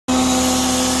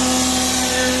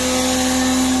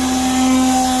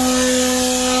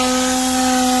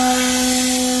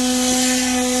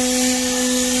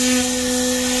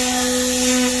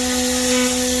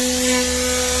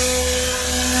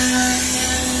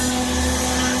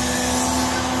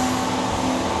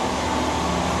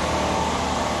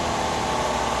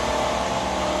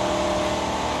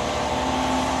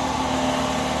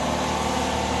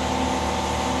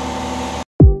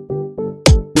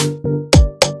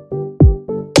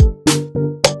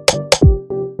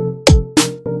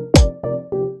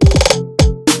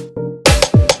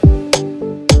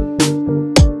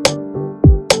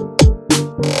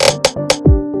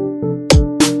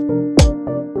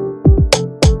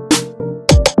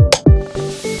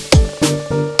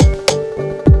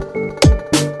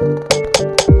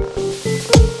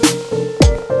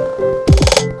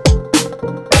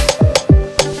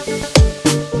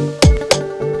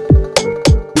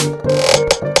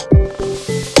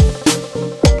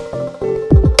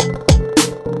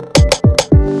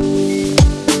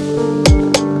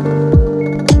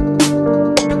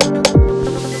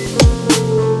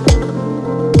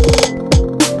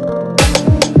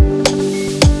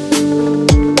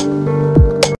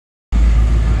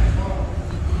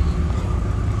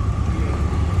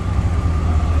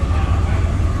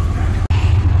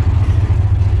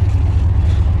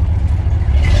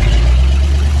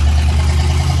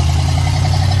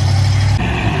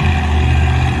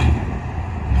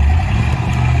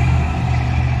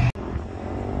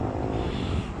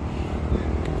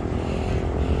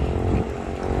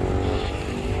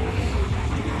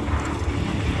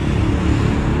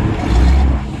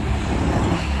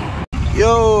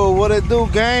Yo, what it do,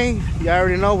 gang? Y'all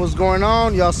already know what's going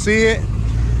on. Y'all see it.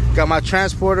 Got my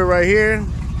transporter right here.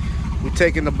 We're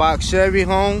taking the box Chevy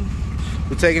home.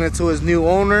 We're taking it to his new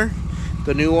owner.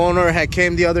 The new owner had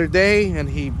came the other day and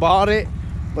he bought it.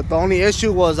 But the only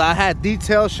issue was I had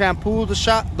detail shampoo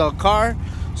the car.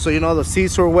 So, you know, the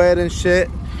seats were wet and shit.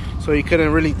 So he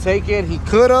couldn't really take it. He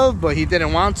could have, but he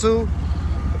didn't want to.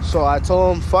 So I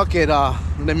told him, fuck it,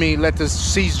 let me let the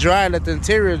seats dry, let the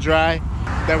interior dry.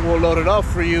 Then we'll load it up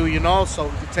for you, you know, so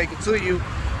we can take it to you.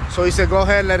 So he said, go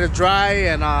ahead, let it dry,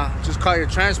 and just call your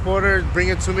transporter, bring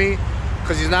it to me,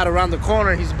 because he's not around the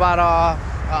corner. He's about an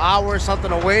hour or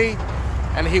something away,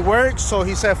 and he works. So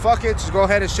he said, fuck it, just go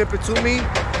ahead and ship it to me.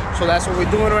 So that's what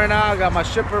we're doing right now. I got my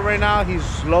shipper right now.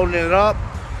 He's loading it up.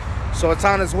 So it's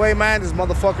on its way, man. This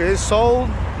motherfucker is sold.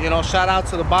 You know, shout out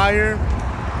to the buyer.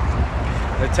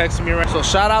 They're texting me right. So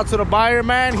shout out to the buyer,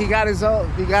 man. He got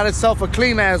himself a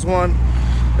clean ass one.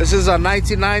 This is a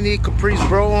 1990 Caprice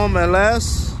Brougham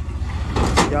LS.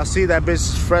 Y'all see that bitch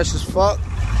is fresh as fuck.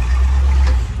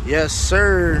 Yes,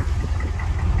 sir.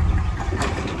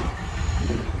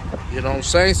 You know what I'm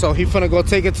saying? So he finna go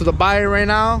take it to the buyer right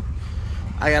now.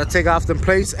 I gotta take off them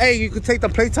plates. Hey, you could take the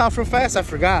plates off real fast. I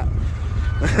forgot.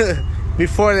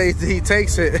 Before he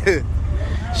takes it.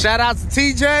 Shout out to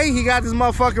TJ. He got this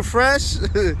motherfucker fresh.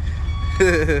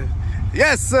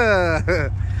 Yes,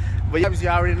 sir. But you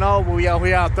already know, but we out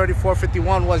here on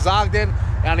 3451 West Ogden.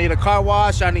 Y'all need a car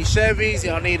wash. Y'all need Chevys.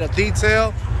 Y'all need a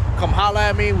detail. Come holla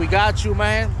at me. We got you,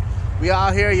 man. We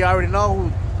out here. You already know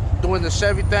who doing the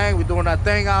Chevy thing. We doing that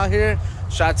thing out here.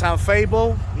 Chi-Town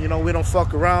Fable. You know, we don't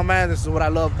fuck around, man. This is what I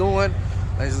love doing.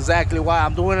 That's exactly why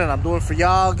I'm doing it. I'm doing it for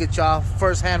y'all. Get y'all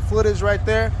first-hand footage right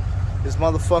there. This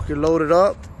motherfucker loaded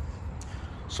up.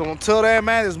 So until then,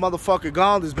 man, this motherfucker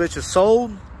gone. This bitch is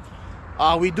sold.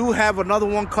 We do have another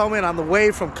one coming on the way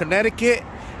from Connecticut.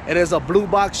 It is a blue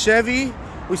box Chevy.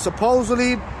 We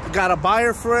supposedly got a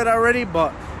buyer for it already,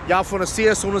 but y'all finna see it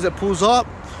as soon as it pulls up.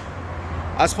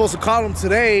 I was supposed to call them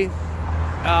today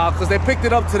because they picked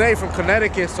it up today from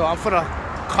Connecticut. So I'm finna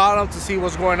call them to see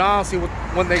what's going on, see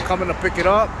when they coming to pick it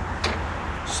up.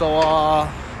 So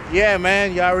yeah,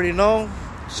 man, you already know.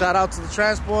 Shout out to the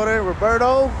transporter,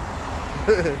 Roberto.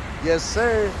 Yes,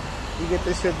 sir. You get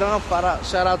this shit done.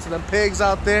 Shout out to them pigs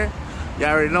out there. You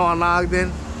already know I'm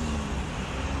Ogden.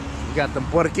 You got them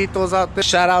puerquitos out there.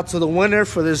 Shout out to the winner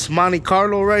for this Monte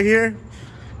Carlo right here.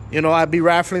 You know, I'd be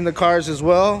raffling the cars as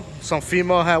well. Some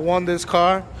female had won this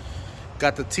car.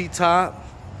 Got the T-top.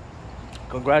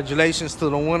 Congratulations to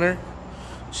the winner.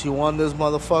 She won this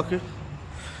motherfucker.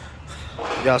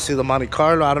 Y'all see the Monte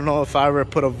Carlo. I don't know if I ever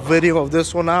put a video of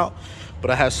this one out,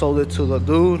 but I had sold it to the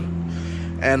dude.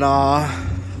 And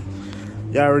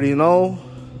y'all already know.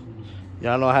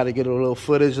 Y'all know how to get a little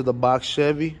footage of the box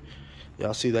Chevy.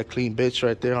 Y'all see that clean bitch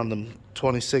right there on the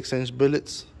 26-inch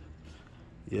billets.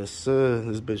 Yes, sir.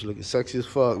 This bitch looking sexy as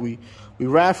fuck. We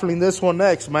raffling this one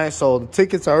next, man. So the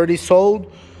tickets are already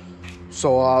sold.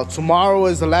 So tomorrow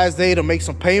is the last day to make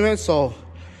some payments. So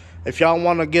if y'all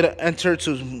want to get entered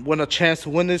to win a chance to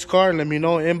win this car, let me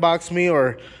know. Inbox me.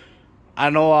 Or I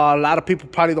know a lot of people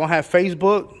probably don't have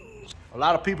Facebook. A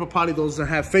lot of people probably doesn't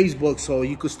have Facebook, so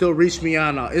you could still reach me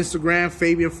on Instagram,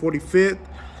 Fabian45th.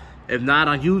 If not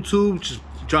on YouTube, just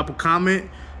drop a comment.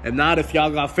 If not, if y'all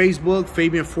got Facebook,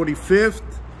 Fabian45th.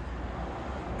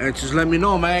 And just let me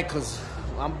know, man, because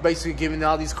I'm basically giving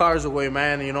all these cars away,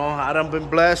 man. You know, I done been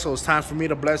blessed, so it's time for me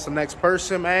to bless the next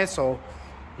person, man. So,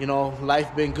 you know,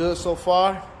 life been good so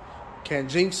far. Can't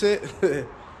jinx it.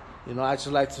 You know, I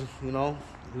just like to, you know,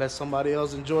 let somebody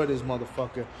else enjoy this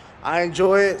motherfucker. I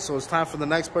enjoy it, so it's time for the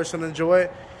next person to enjoy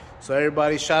it. So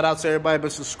everybody, shout out to everybody been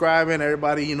subscribing.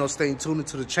 Everybody, you know, staying tuned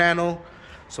into the channel.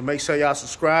 So make sure y'all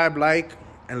subscribe, like,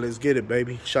 and let's get it,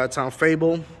 baby. Chi-Town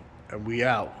Fable, and we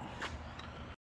out.